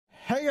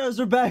Hey guys,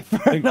 we're back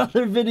for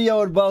another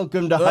video and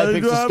welcome to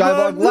Hypixel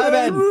SkyBlock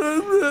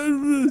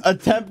Lemon.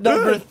 Attempt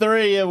number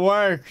 3, it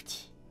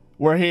worked.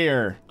 We're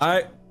here.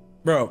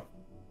 Bro,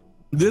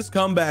 this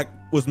comeback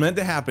was meant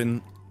to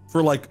happen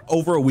for like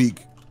over a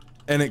week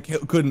and it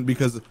couldn't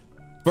because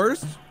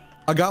first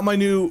I got my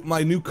new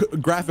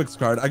graphics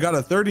card. I got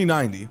a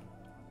 3090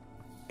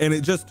 and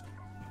it just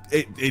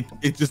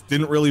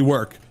didn't really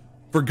work.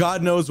 For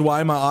God knows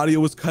why, my audio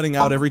was cutting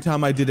out every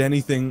time I did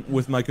anything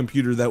with my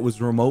computer that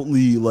was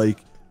remotely like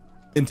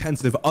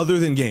intensive other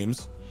than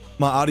games.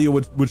 My audio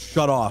would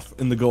shut off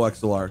in the Go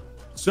XLR.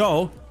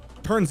 So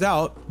turns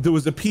out there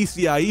was a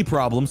PCIe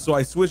problem, so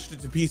I switched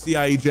it to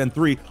PCIe Gen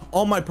 3.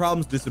 All my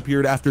problems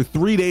disappeared after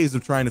 3 days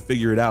of trying to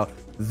figure it out.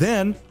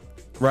 Then,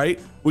 right,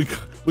 we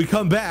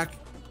come back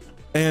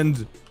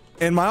and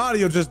my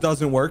audio just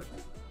doesn't work.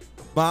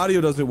 My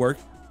audio doesn't work.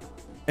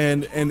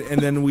 And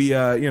then we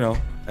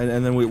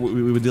and then we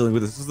were dealing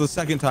with this. This is the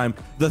second time.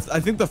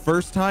 I think the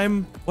first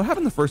time, what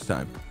happened the first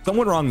time? Something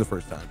went wrong the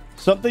first time.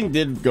 Something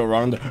did go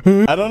wrong.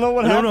 I don't know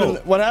what happened.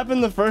 What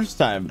happened the first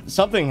time?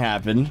 Something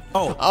happened.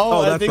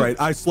 Oh, that's right.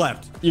 I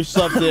slept. You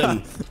slept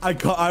in.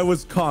 I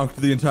was conked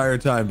the entire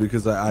time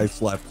because I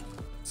slept.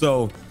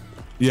 So,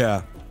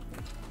 yeah.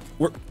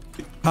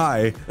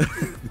 Hi.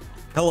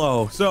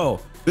 Hello.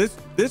 So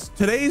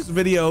today's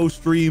video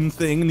stream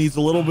thing needs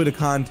a little bit of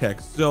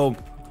context. So,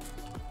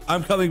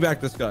 I'm coming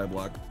back to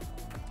Skyblock,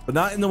 but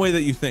not in the way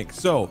that you think.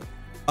 So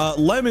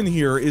Lemon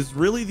here is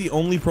really the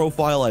only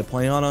profile I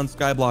play on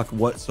Skyblock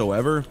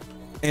whatsoever.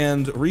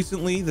 And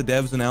recently the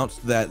devs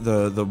announced that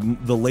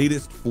the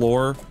latest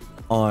floor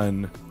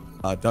on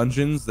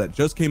dungeons that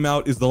just came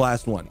out is the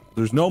last one.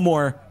 There's no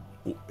more.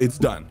 It's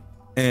done.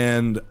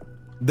 And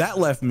that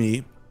left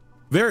me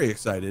very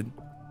excited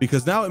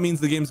because now it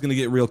means the game's going to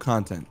get real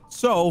content.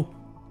 So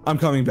I'm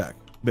coming back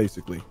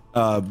basically.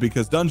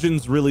 Because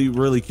dungeons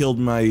really killed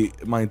my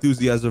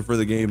enthusiasm for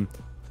the game.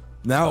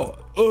 Now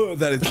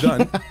that it's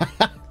done,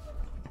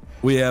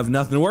 we have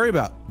nothing to worry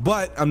about.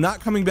 But I'm not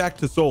coming back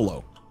to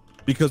solo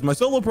because my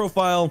solo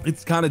profile,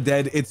 it's kind of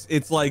dead.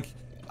 It's like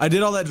I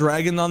did all that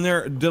dragon on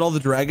there, did all the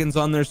dragons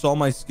on there, so all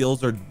my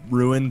skills are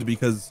ruined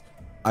because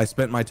I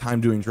spent my time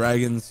doing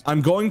dragons.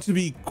 I'm going to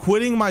be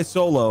quitting my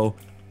solo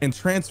and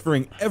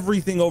transferring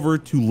everything over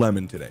to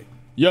Lemon today.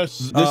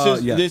 Yes,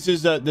 this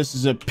is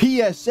a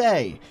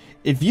PSA.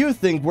 If you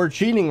think we're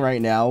cheating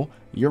right now,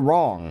 you're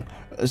wrong.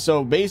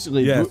 So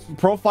basically, yes.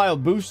 Profile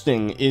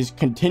boosting is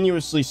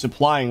continuously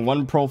supplying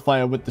one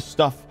profile with the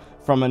stuff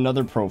from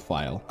another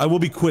profile. I will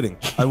be quitting.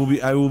 I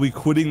will be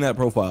quitting that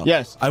profile.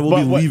 Yes, I will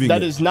be leaving.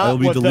 That is not. I will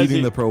be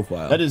deleting the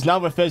profile. That is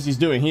not what Fezzy's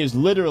doing. He is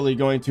literally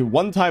going to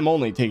one time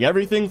only take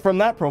everything from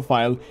that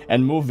profile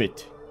and move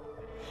it.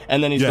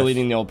 And then he's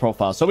deleting the old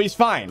profile. So he's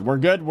fine. We're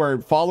good. We're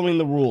following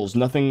the rules.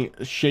 Nothing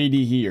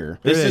shady here.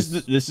 This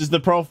is the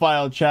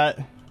profile, chat.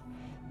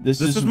 This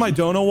is my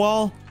dono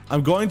wall.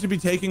 I'm going to be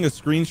taking a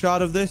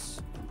screenshot of this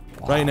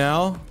right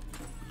now.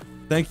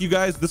 Thank you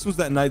guys. This was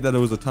that night that it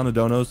was a ton of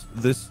donos.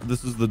 This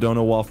is the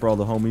dono wall for all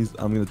the homies.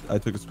 I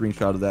took a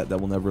screenshot of that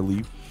will never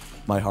leave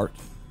my heart.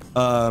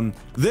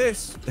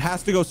 This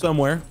has to go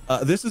somewhere.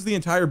 This is the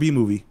entire B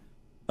movie.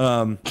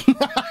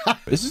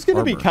 This is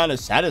gonna be kind of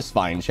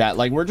satisfying, chat.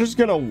 Like, we're just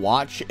gonna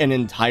watch an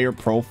entire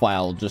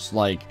profile just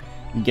like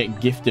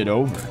get gifted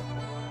over.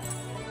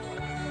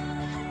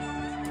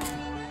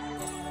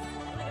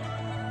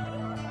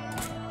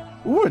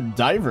 Ooh, a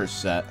diver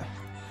set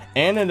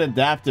and an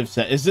adaptive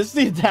set. Is this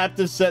the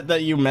adaptive set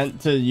that you meant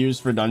to use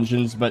for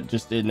dungeons but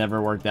just it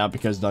never worked out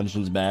because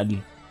dungeons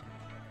bad?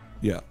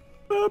 Yeah.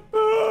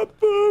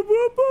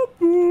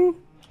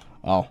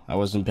 Oh, I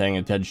wasn't paying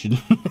attention.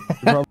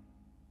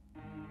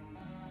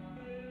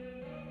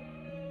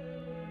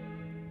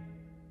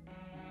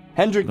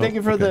 Hendrik, thank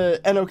you for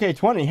the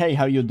NOK20. Hey,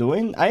 how you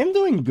doing? I am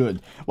doing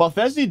good. While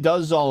Fezzy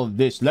does all of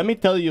this, let me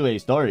tell you a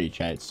story,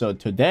 chat. So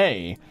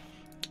today,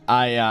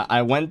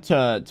 I went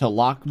to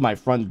lock my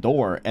front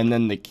door, and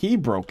then the key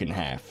broke in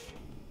half.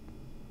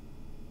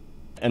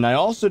 And I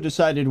also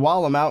decided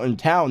while I'm out in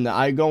town that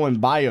I go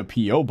and buy a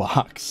P.O.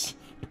 box.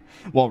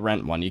 Well,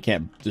 rent one. You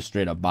can't just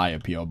straight up buy a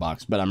P.O.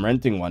 box, but I'm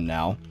renting one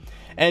now.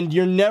 And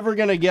you're never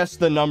gonna guess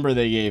the number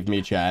they gave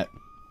me, chat.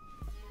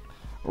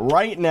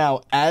 Right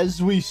now,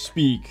 as we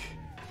speak,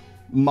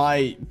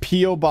 my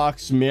P.O.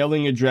 box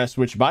mailing address,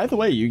 which by the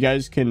way, you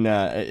guys can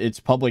it's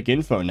public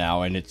info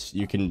now, and it's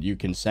you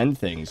can send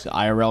things.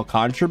 IRL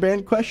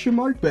contraband ?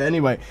 But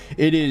anyway,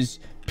 it is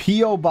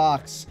P.O.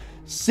 box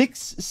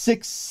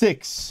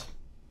 666.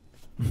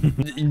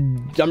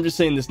 I'm just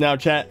saying this now,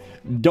 chat.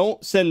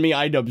 Don't send me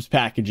iDubbbz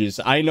packages.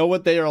 I know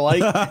what they are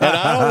like, and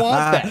I don't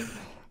want that.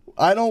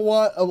 I don't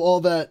want all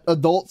that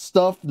adult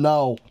stuff.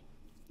 No.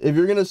 If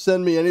you're gonna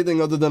send me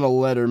anything other than a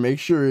letter, make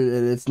sure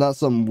it's not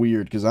something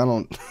weird, because I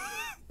don't.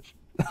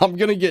 I'm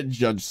gonna get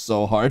judged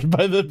so hard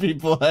by the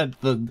people at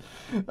the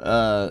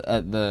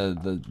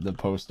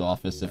post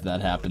office if that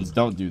happens.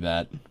 Don't do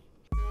that.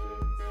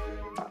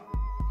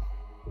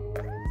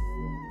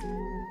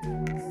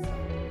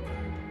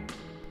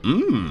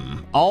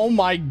 Oh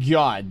my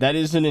god, that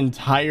is an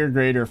entire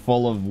grader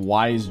full of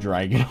wise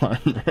dragon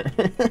armor.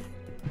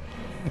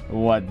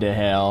 What the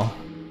hell?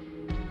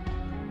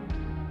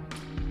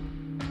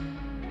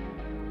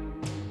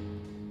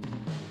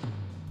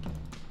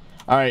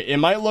 All right, it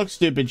might look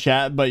stupid,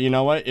 chat, but you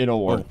know what?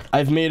 It'll work.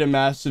 I've made a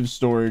massive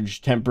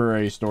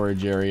temporary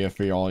storage area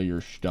for all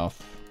your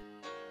stuff.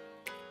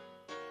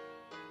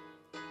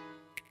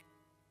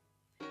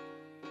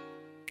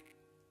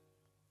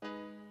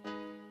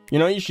 You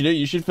know what you should do?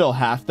 You should fill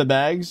half the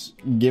bags,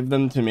 give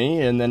them to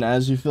me, and then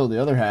as you fill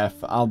the other half,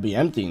 I'll be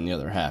emptying the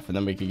other half, and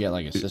then we could get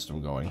like a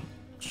system going.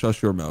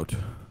 Shush your mouth.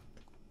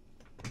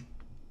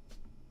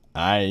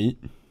 Aight.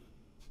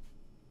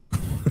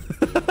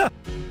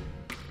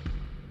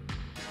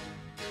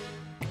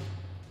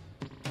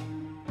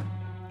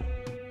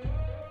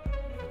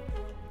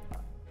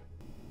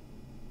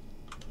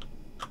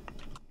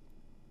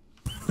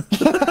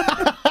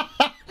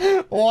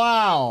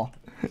 Wow.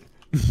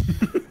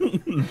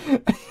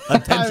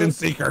 Attention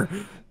seeker.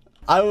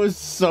 I was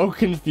so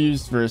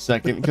confused for a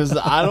second because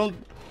I don't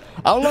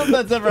know if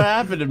that's ever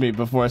happened to me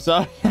before,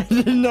 so I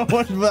didn't know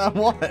what that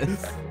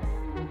was.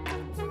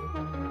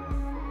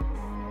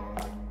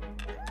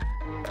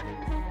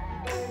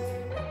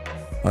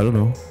 I don't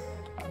know.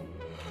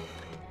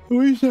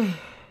 Lisa.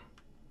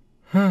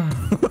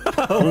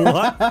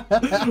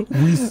 What?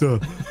 Lisa.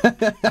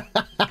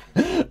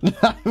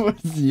 I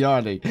was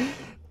yawning.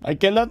 I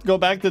cannot go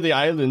back to the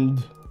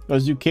island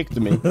because you kicked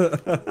me.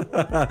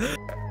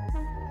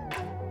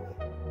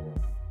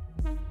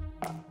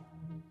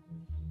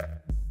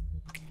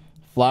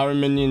 Flower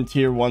minion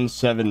tier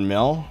 17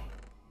 mil.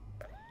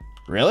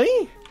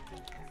 Really?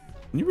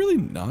 Can you really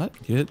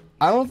not get?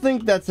 I don't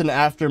think that's an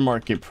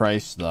aftermarket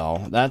price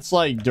though. That's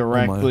like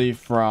directly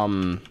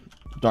from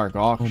Dark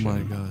Auction. Oh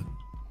my god.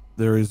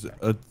 There is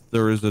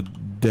a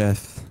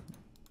death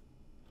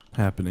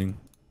happening.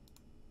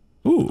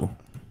 Ooh.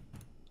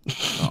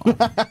 Oh.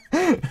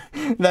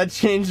 That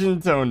change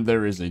in tone.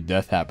 There is a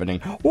death happening.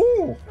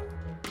 Ooh.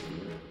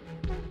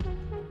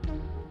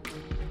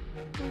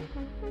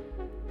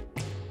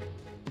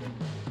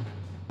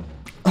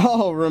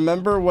 Oh,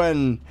 remember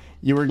when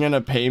you were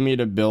gonna pay me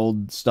to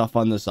build stuff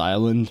on this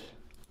island?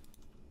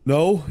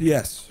 No.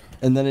 Yes.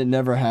 And then it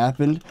never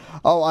happened.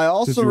 Oh, I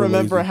also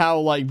remember lazy. how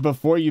like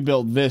before you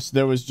built this,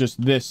 there was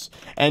just this,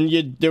 and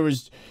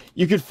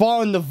you could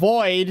fall in the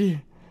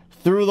void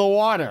through the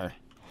water,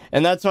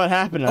 and that's what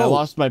happened. I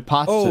lost my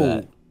pots to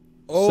that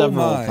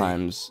several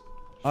times.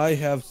 I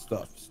have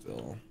stuff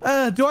still.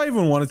 Do I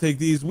even want to take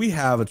these? We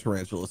have a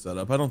tarantula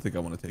setup. I don't think I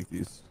want to take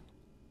these.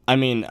 I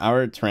mean,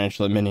 our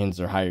tarantula minions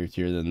are higher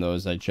tier than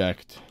those I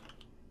checked.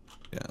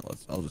 Yeah,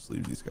 I'll just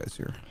leave these guys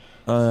here.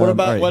 What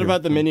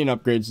about the minion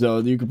upgrades though?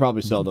 You could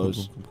probably sell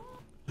those.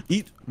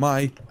 Eat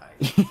my.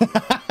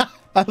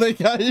 I like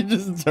how you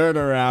just turn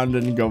around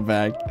and go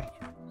back.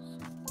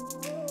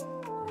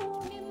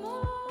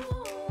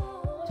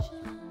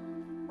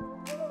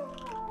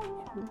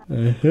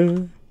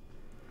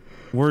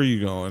 Where are you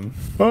going?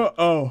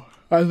 Uh-oh.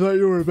 I thought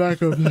you were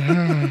back up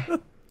there.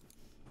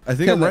 I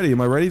think I'm ready.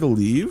 Am I ready to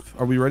leave?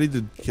 Are we ready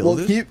to kill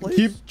this place?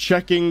 Keep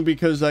checking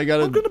because I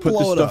gotta put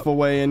the stuff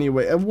away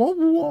anyway.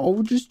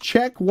 Whoa, just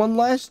check one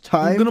last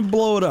time. I'm gonna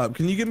blow it up.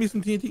 Can you give me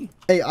some TNT?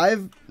 Hey,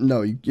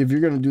 no, if you're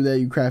gonna do that,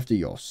 you craft it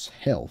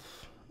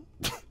yourself.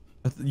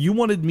 You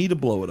wanted me to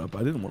blow it up. I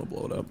didn't want to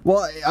blow it up.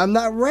 Well, I'm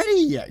not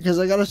ready yet because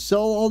I gotta sell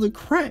all the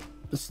crap.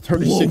 It's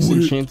 36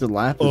 enchanted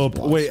lapis blocks.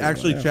 Wait,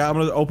 actually, chat, I'm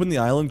gonna open the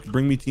island.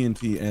 Bring me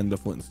TNT and the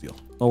flint and steel.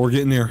 Oh, we're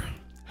getting there.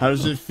 How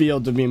does it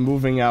feel to be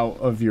moving out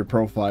of your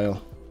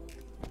profile?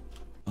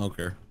 I don't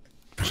care.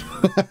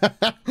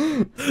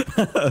 I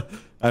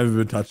haven't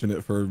been touching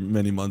it for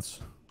many months.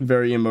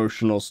 Very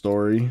emotional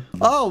story.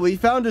 Oh, we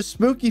found a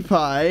spooky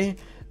pie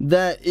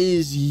that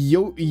is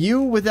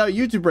you without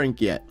YouTube rank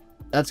yet.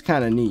 That's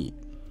kind of neat.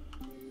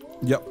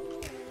 Yep.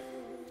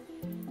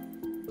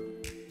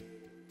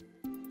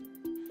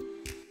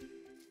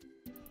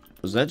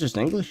 Was that just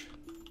English?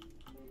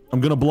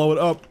 I'm gonna blow it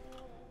up.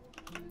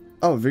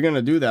 Oh, if you're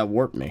gonna do that,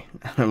 warp me.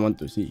 I want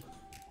to see.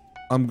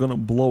 I'm gonna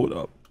blow it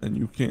up, and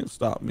you can't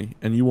stop me,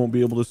 and you won't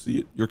be able to see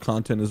it. Your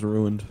content is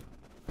ruined.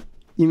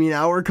 You mean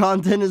our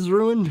content is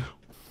ruined?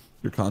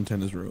 Your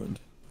content is ruined.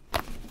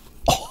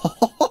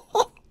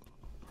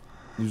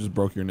 You just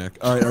broke your neck.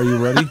 All right, are you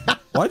ready?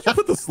 Why'd you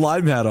put the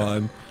slime hat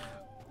on?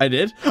 I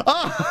did?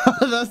 Oh,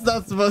 that's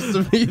not supposed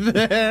to be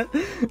there.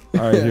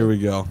 All right, here we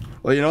go.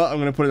 Well, you know what? I'm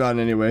gonna put it on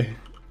anyway.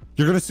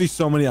 You're gonna see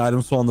so many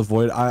items fall in the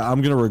void.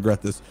 I'm gonna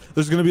regret this.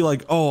 There's gonna be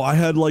like, oh, I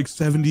had like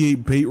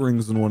 78 bait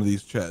rings in one of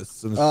these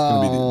chests, and it's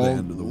gonna be the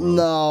end of the world.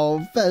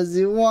 No,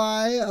 Fezzy,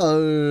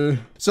 why?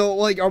 So,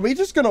 like, are we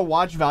just gonna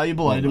watch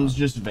valuable items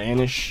just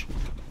vanish?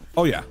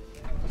 Oh yeah,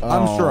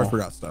 I'm sure I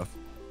forgot stuff.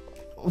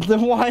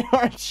 Then why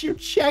aren't you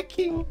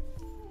checking?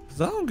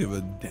 Cause I don't give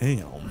a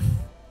damn.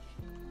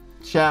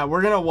 Chat,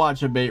 we're gonna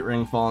watch a bait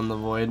ring fall in the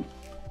void.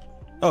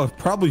 Oh,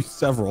 probably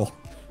several.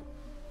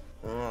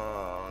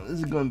 this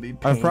is gonna be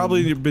pain. I've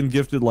probably been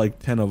gifted like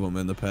 10 of them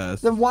in the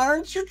past. Then why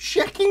aren't you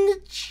checking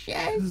the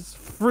chest?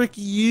 Frick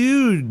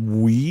you,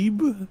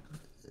 weeb.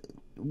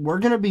 We're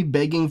gonna be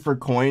begging for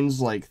coins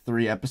like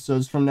 3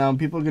 episodes from now, and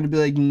people are gonna be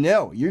like,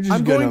 "No, you're just."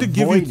 I'm going to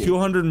give you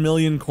 200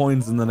 million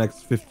coins in the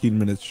next 15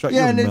 minutes. Shut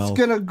your mouth. Yeah, and it's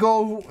gonna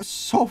go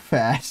so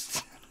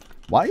fast.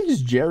 Why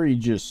is Jerry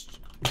just?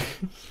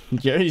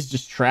 Jerry's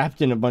just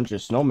trapped in a bunch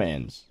of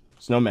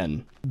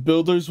snowmen.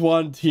 Builders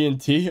want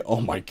TNT.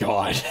 Oh my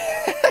god,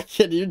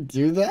 can you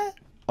do that?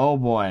 Oh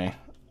boy.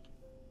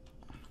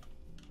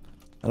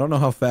 I don't know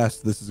how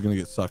fast this is gonna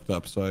get sucked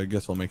up, so I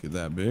guess I'll make it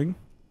that big.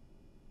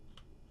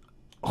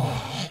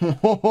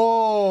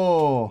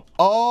 Oh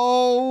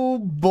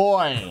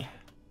boy.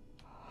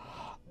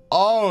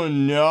 Oh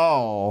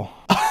no.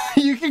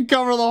 You can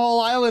cover the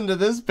whole island at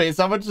this pace.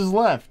 How much is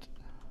left?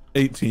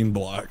 18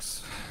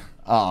 blocks.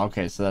 Oh,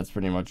 okay, so that's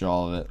pretty much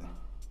all of it.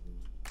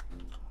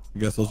 I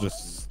guess I'll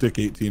just stick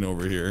 18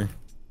 over here.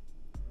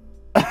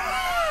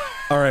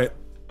 All right.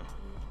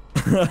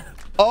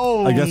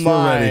 Oh, I guess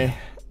we're ready.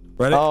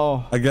 Ready?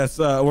 Oh. I guess,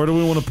 where do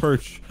we want to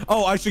perch?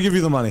 Oh, I should give you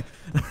the money.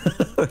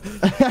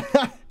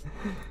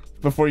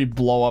 Before you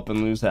blow up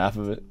and lose half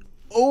of it.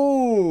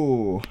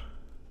 Oh.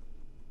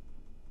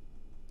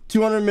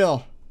 200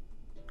 mil.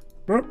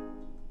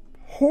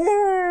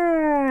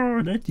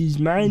 Oh, that is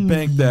mine.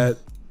 Bank that.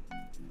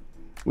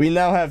 We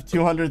now have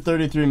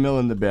 233 mil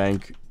in the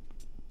bank.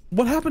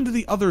 What happened to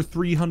the other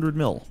 300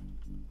 mil?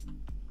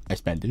 I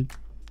spent it.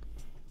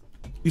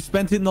 You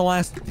spent it in the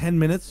last 10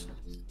 minutes?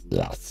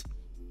 Yes.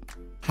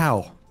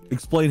 How?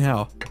 Explain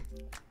how.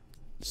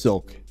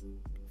 Silk.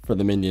 For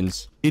the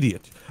minions.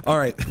 Idiot. All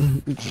right.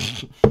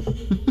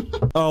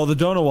 Oh, the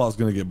donut wall's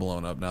gonna get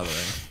blown up now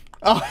that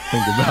I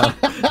think about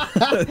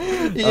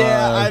it.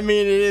 Yeah, I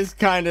mean, it is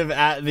kind of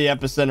at the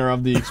epicenter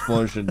of the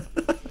explosion.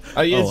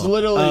 It's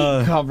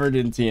literally covered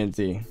in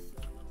TNT.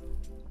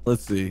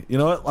 Let's see. You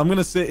know what? I'm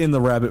gonna sit in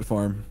the rabbit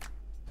farm.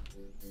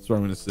 That's where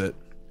I'm gonna sit.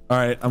 All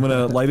right, I'm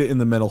gonna light it in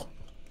the middle.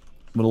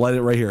 I'm gonna light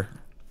it right here.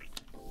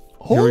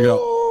 Here we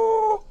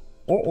go.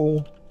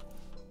 Uh-oh.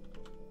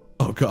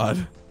 Oh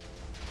god.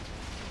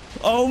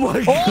 Oh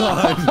my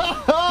god.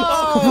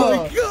 Oh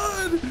my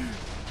god.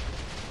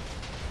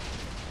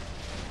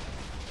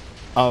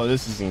 Oh,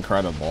 this is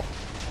incredible.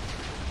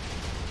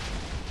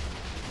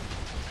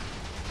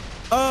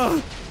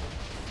 Oh.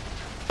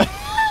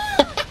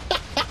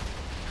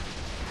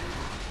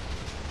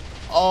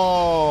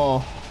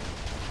 Oh.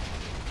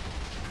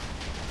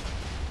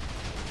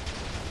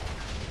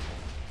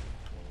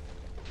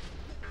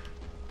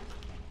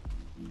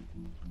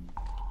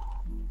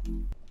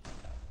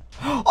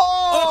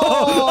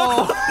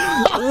 Oh!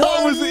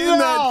 What was in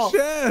that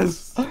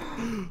chest?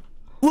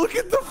 Look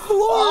at the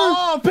floor.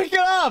 Oh, pick it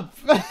up.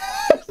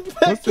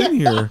 What's in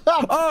here?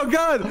 Oh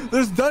god,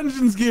 there's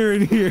dungeons gear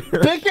in here.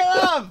 Pick it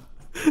up.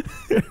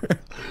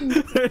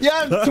 You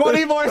have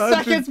 20 more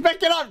seconds.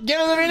 Pick it up. Give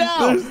it to me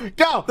now.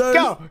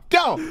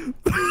 Go.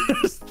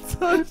 There's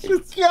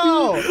dungeons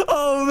Go. gear.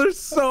 Oh, there's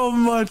so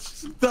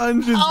much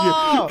dungeons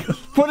Oh, gear.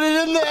 put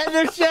it in the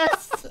ender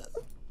chest.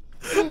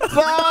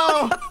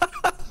 No.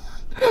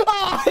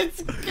 Oh,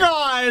 it's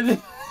gone.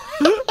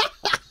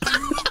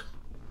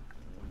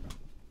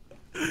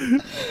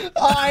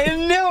 I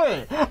knew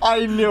it.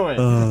 I knew it.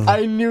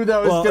 I knew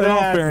that was gonna happen. In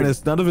all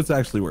fairness, none of it's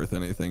actually worth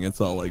anything.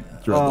 It's all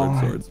like Dreadlord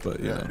swords, but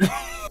you know.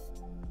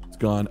 It's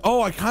gone.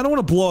 Oh, I kind of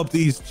want to blow up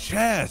these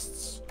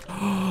chests. Dude, do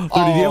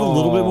you have a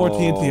little bit more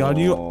TNT on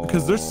you?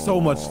 Because there's so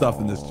much stuff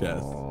in this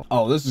chest.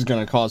 Oh, this is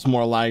gonna cause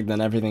more lag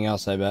than everything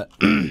else, I bet.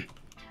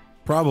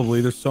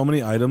 Probably. There's so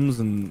many items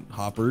and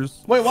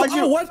hoppers. Wait, why'd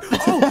you? Oh, what?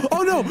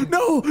 Oh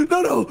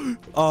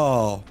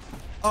no.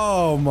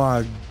 Oh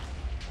my.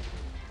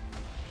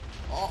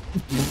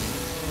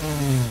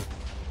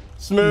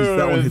 Smooth.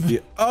 That one hit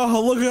the.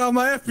 Oh, look at all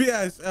my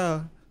FPS.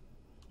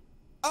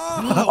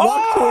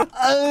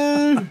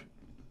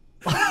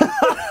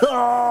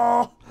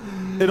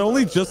 It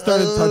only just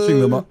started touching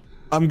them.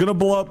 I'm gonna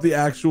blow up the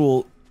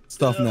actual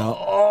stuff now.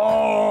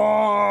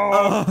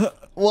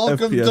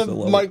 Welcome FPS to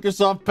 11.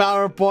 Microsoft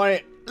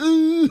PowerPoint.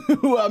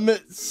 Ooh, I'm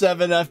at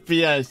 7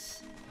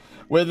 FPS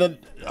with an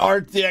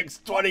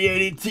RTX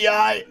 2080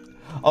 Ti.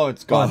 Oh,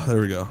 it's gone. Oh,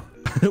 there we go.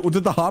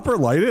 Did the hopper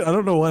light it? I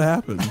don't know what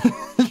happened.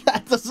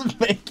 That doesn't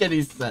make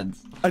any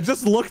sense. I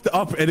just looked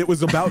up and it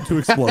was about to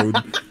explode.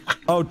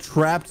 Oh,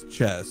 trapped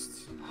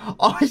chest.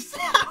 Oh, is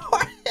that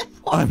what it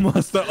was? I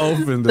must have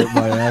opened it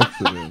by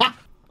accident.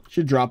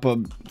 Should drop a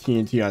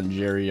TNT on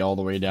Jerry all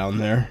the way down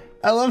there.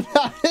 I love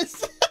how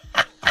he's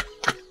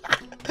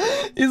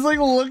like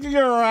looking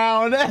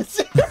around as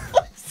he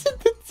looks at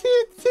the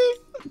TNT.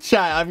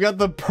 Chat, I've got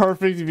the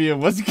perfect view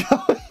of what's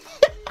going on.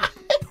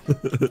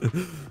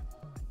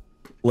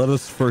 Let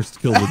us first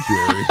kill the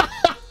Jerry.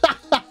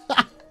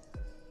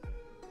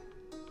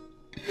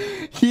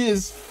 He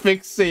is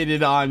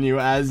fixated on you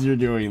as you're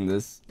doing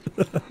this.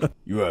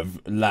 You have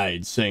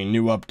lied saying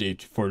new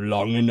update for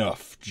long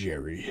enough,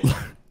 Jerry.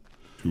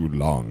 Too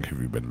long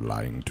have you been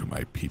lying to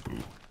my people,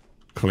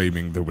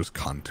 claiming there was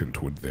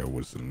content when there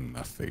was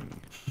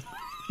nothing.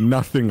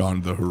 Nothing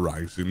on the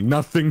horizon.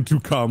 Nothing to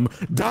come.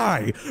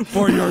 Die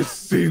for your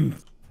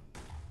sins.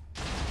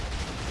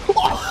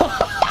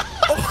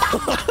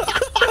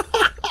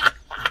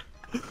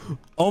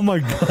 Oh my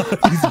god,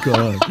 he's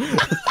gone.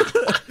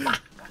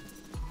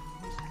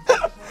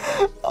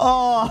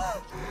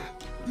 Oh.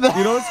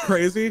 You know what's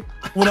crazy?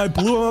 When I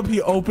blew him up,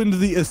 he opened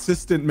the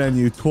assistant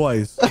menu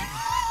twice.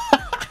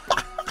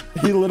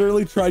 He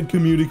literally tried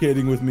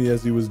communicating with me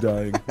as he was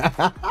dying.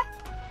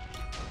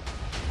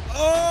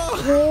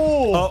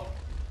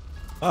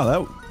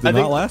 Oh, that did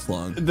not last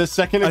long. The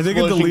second I think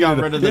it explosion deleted got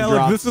it. rid of the Yeah,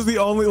 drop. like this is the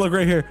only, look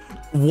right here.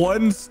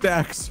 One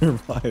stack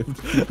survived.